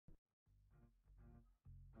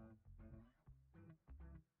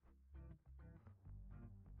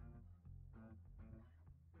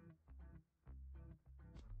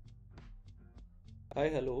Hi,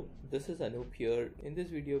 hello, this is Anup here. In this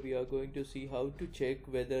video, we are going to see how to check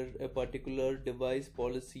whether a particular device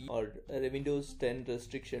policy or a Windows 10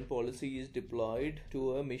 restriction policy is deployed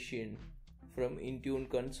to a machine from Intune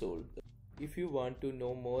console. If you want to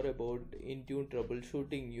know more about Intune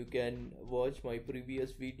troubleshooting, you can watch my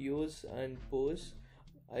previous videos and posts.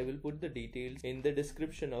 I will put the details in the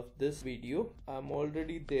description of this video. I'm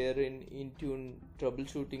already there in Intune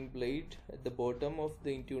troubleshooting blade at the bottom of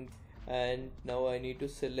the Intune, and now I need to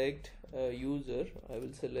select a user. I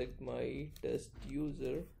will select my test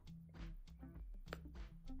user.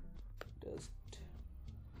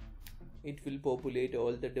 It will populate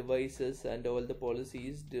all the devices and all the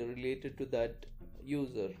policies related to that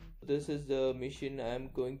user. This is the machine I am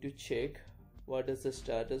going to check what is the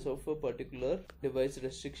status of a particular device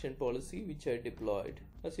restriction policy which I deployed.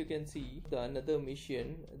 As you can see, the another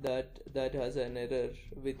machine that has an error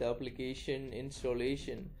with application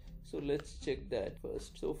installation. So let's check that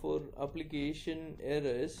first. So for application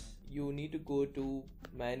errors, you need to go to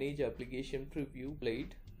manage application preview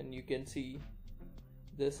blade, and you can see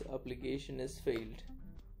this application is failed.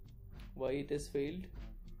 Why it is failed?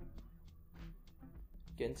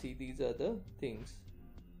 You can see these are the things.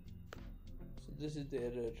 So this is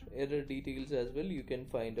the error details as well. You can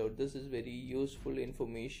find out. This is very useful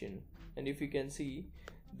information. And if you can see,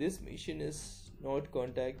 this machine is not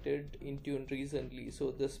contacted Intune recently, so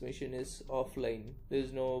this machine is offline. There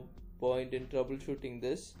is no point in troubleshooting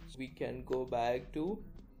this. We can go back to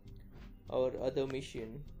our other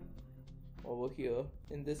machine. Over here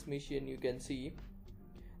in this machine, you can see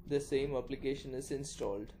the same application is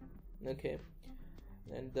installed, okay,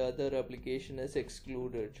 and the other application is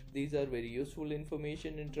excluded. These are very useful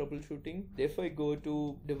information in troubleshooting. If I go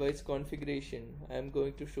to device configuration, I am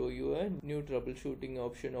going to show you a new troubleshooting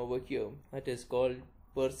option over here. It is called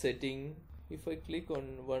per setting. If I click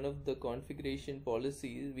on one of the configuration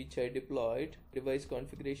policies which I deployed, device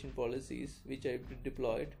configuration policies which I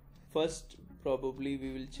deployed, first probably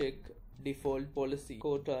we will check default policy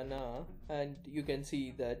Cortana, and you can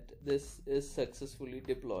see that this is successfully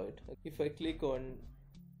deployed. If I click on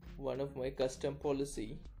one of my custom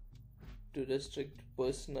policy to restrict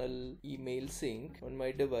personal email sync on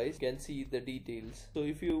my device, you can see the details. So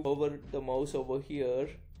if you hover the mouse over here,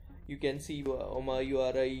 you can see my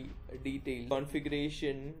URI details.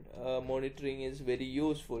 Configuration monitoring is very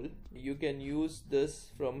useful. You can use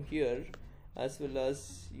this from here, as well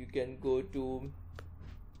as you can go to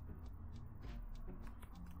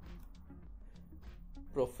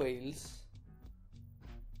profiles,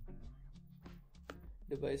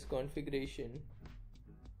 device configuration,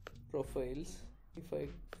 profiles. If I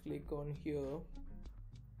click on here,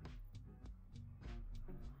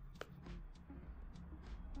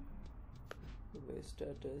 device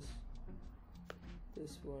status,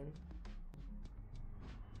 this one,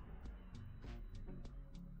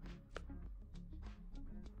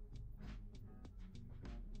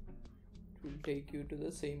 it will take you to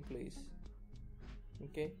the same place.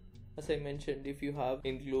 Okay, as I mentioned, if you have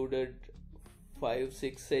included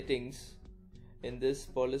 5-6 settings in this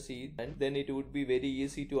policy, and then it would be very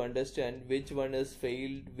easy to understand which one is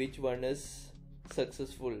failed, which one is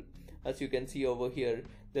successful. As you can see over here,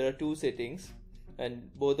 there are 2 settings and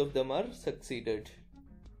both of them are succeeded.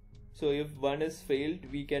 So if one is failed,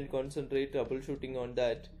 we can concentrate troubleshooting on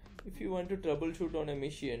that. If you want to troubleshoot on a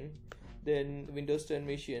machine, then Windows 10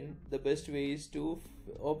 machine, the best way is to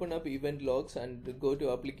open up event logs and go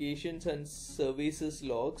to applications and services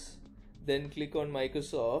logs, then click on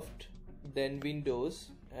Microsoft, then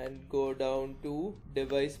Windows, and go down to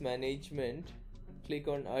device management, click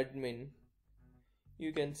on admin.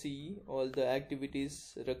 You can see all the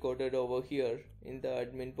activities recorded over here in the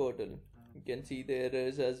admin portal. You can see the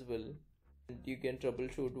errors as well, and you can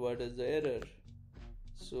troubleshoot what is the error.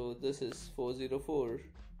 So this is 404.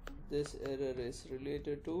 This error is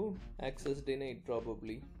related to access denied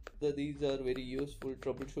probably. So these are very useful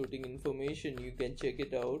troubleshooting information. You can check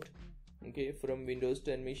it out, okay, from Windows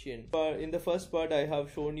 10 machine. In the first part, I have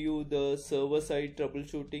shown you the server side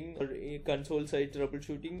troubleshooting or console side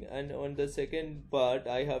troubleshooting, and on the second part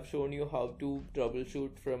I have shown you how to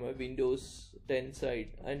troubleshoot from a Windows 10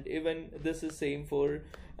 side. And even this is same for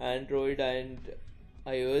Android and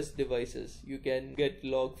iOS devices. You can get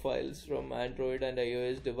log files from Android and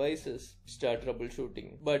iOS devices, start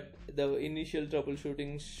troubleshooting, but the initial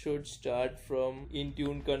troubleshooting should start from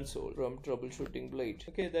Intune console, from troubleshooting blade.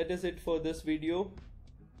 Okay, that is it for this video.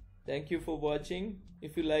 Thank you for watching.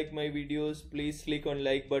 If you like my videos, please click on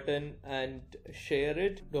like button and share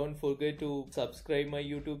it. Don't forget to subscribe my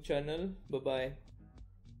YouTube channel. Bye bye.